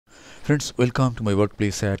Friends, welcome to my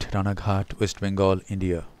workplace at Ranaghat, West Bengal,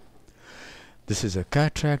 India. This is a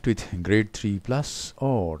cataract with grade 3 plus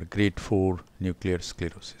or grade 4 nuclear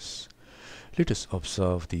sclerosis. Let us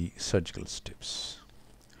observe the surgical steps.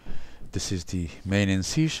 This is the main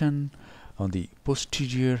incision on the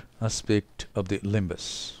posterior aspect of the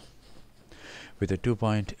limbus with a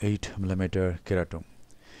 2.8 mm keratome.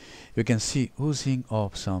 You can see oozing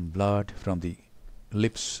of some blood from the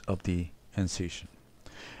lips of the incision,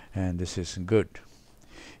 and this is good.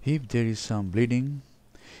 If there is some bleeding,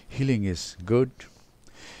 healing is good,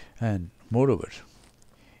 and moreover,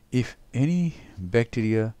 if any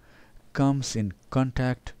bacteria comes in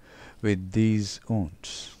contact with these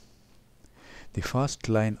wounds, the first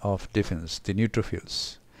line of defense, the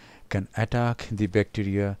neutrophils, can attack the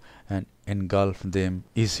bacteria and engulf them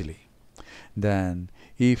easily than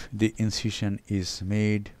if the incision is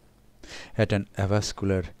made at an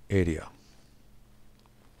avascular area.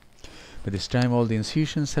 By this time all the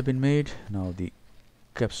incisions have been made. Now the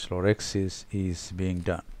capsulorhexis is being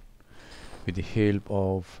done with the help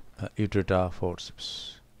of a utrata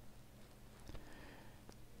forceps.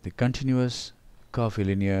 The continuous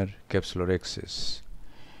curvilinear capsulorhexis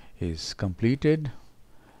is completed,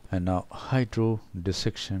 and now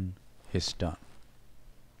hydrodissection is done.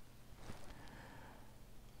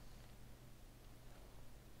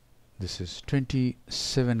 This is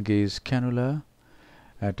 27 gauge cannula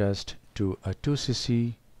attached to a 2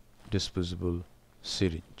 cc disposable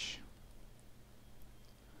syringe.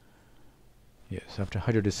 Yes, after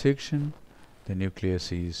hydrodissection, the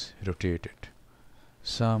nucleus is rotated.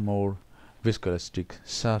 Some more viscoelastic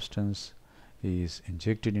substance is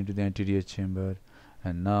injected into the anterior chamber,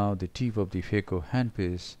 and now the tip of the Phaco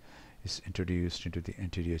handpiece is introduced into the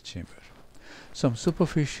anterior chamber. Some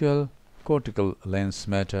superficial cortical lens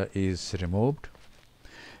matter is removed.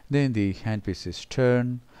 Then the handpiece is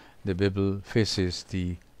turned. The bevel faces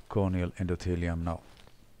the corneal endothelium now.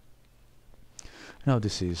 Now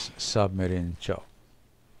this is submarine chop.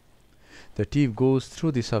 The tip goes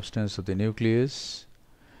through the substance of the nucleus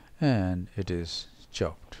and it is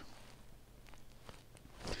chopped.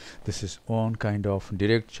 This is one kind of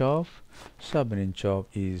direct chop. Submarine chop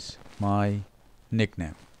is my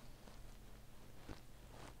nickname.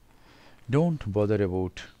 Don't bother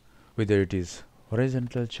about whether it is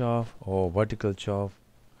horizontal chop or vertical chop.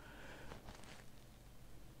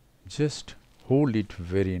 Just hold it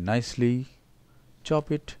very nicely, chop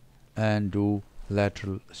it, and do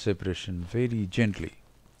lateral separation very gently.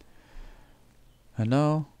 And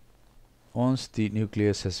now, once the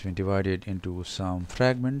nucleus has been divided into some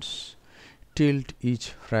fragments, tilt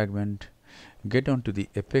each fragment, get onto the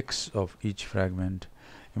apex of each fragment,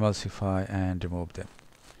 emulsify and remove them.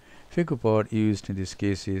 Phaco pod used in this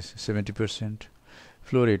case is 70%,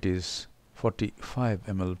 flow rate is 45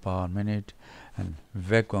 ml per minute, and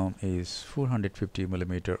vacuum is 450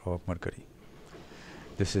 mm of mercury.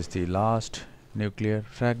 This is the last nuclear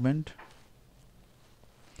fragment.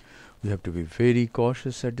 We have to be very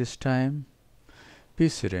cautious at this time.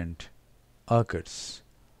 Precedent occurs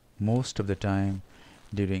most of the time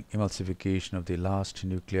during emulsification of the last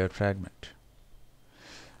nuclear fragment.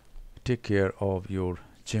 Take care of your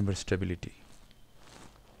chamber stability.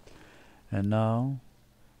 And now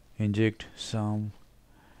inject some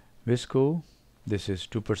visco. This is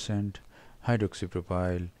 2%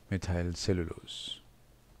 hydroxypropyl methyl cellulose.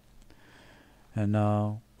 And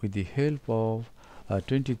now with the help of a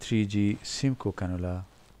 23G Simcoe cannula,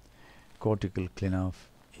 cortical cleanup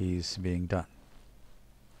is being done.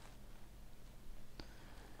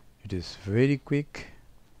 It is very quick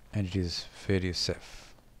and it is very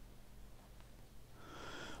safe.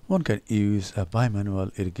 One can use a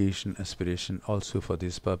bimanual irrigation aspiration also for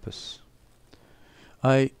this purpose.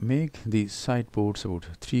 I make the side ports about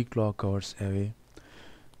 3 clock hours away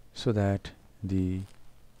so that the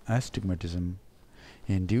astigmatism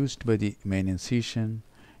induced by the main incision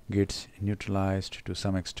gets neutralized to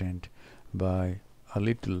some extent by a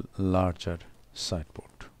little larger side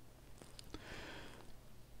port.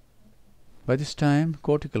 By this time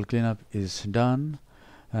cortical cleanup is done,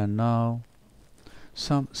 and now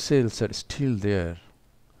some cells are still there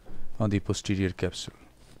on the posterior capsule.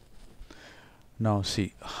 Now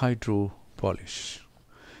see, hydro polish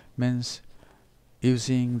means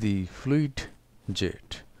using the fluid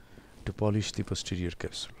jet to polish the posterior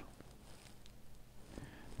capsule.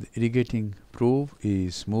 The irrigating probe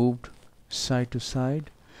is moved side to side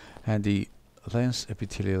and the lens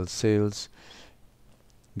epithelial cells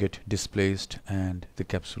get displaced and the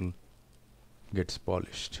capsule gets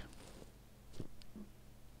polished.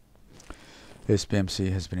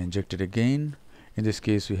 SPMC has been injected again. In this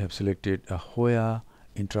case we have selected a Hoya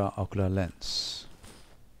intraocular lens.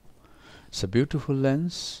 It's a beautiful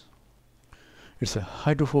lens. It's a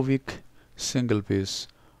hydrophobic single-piece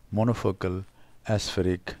monofocal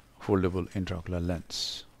aspheric foldable intraocular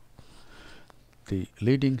lens. The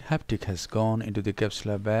leading haptic has gone into the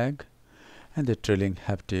capsular bag, and the trailing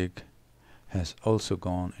haptic has also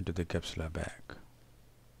gone into the capsular bag.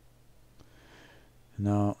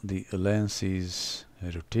 Now the lens is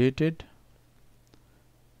rotated,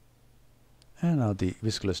 and now the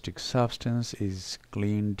viscoelastic substance is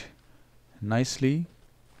cleaned nicely.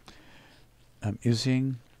 I'm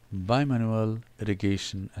using bimanual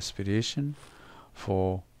irrigation aspiration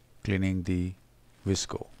for cleaning the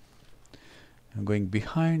visco. I'm going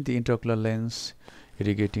behind the intraocular lens,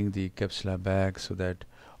 irrigating the capsular bag so that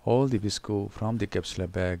all the visco from the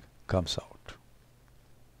capsular bag comes out.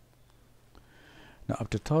 Now,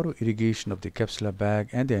 after thorough irrigation of the capsular bag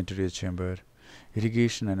and the anterior chamber,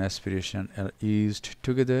 irrigation and aspiration are used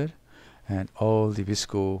together and all the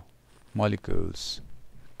visco molecules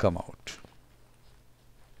come out.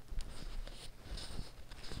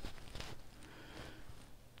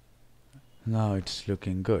 Now it's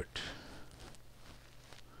looking good.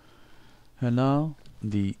 And now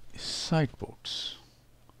the side ports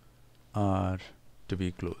are to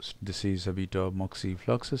be closed. This is a bit of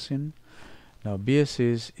moxifloxacin. Now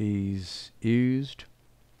BSS is used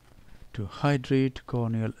to hydrate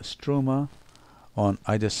corneal stroma on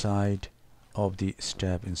either side of the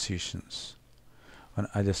stab incisions, on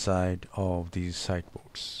either side of these side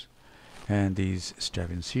ports, and these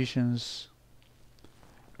stab incisions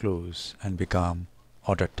close and become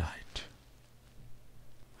watertight.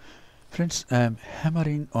 Friends, I am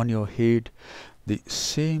hammering on your head the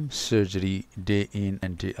same surgery day in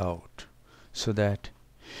and day out so that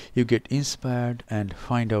you get inspired and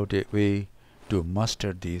find out a way to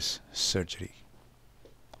master this surgery.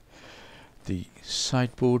 The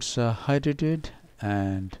side ports are hydrated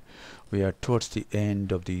and we are towards the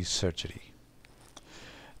end of the surgery.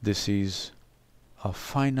 This is a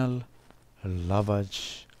final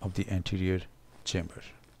lavage of the anterior chamber.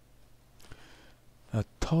 A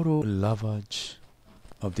thorough lavage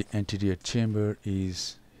of the anterior chamber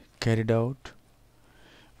is carried out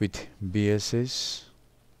with BSS.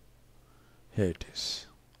 Here it is.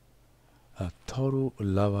 A thorough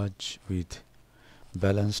lavage with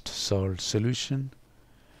balanced salt solution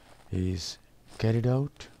is carried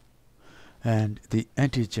out, and the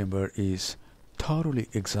antechamber is thoroughly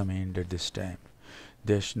examined at this time.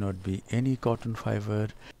 There should not be any cotton fiber,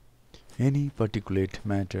 any particulate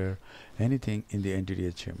matter, anything in the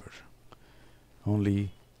anterior chamber.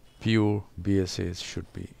 Only pure BSS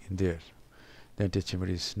should be in there. The antechamber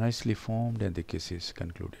is nicely formed and the case is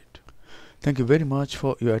concluded. Thank you very much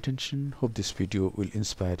for your attention. Hope this video will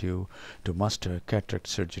inspire you to master cataract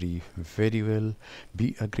surgery very well.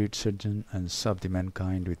 Be a great surgeon and serve the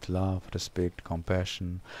mankind with love, respect,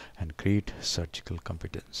 compassion, and great surgical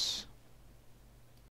competence.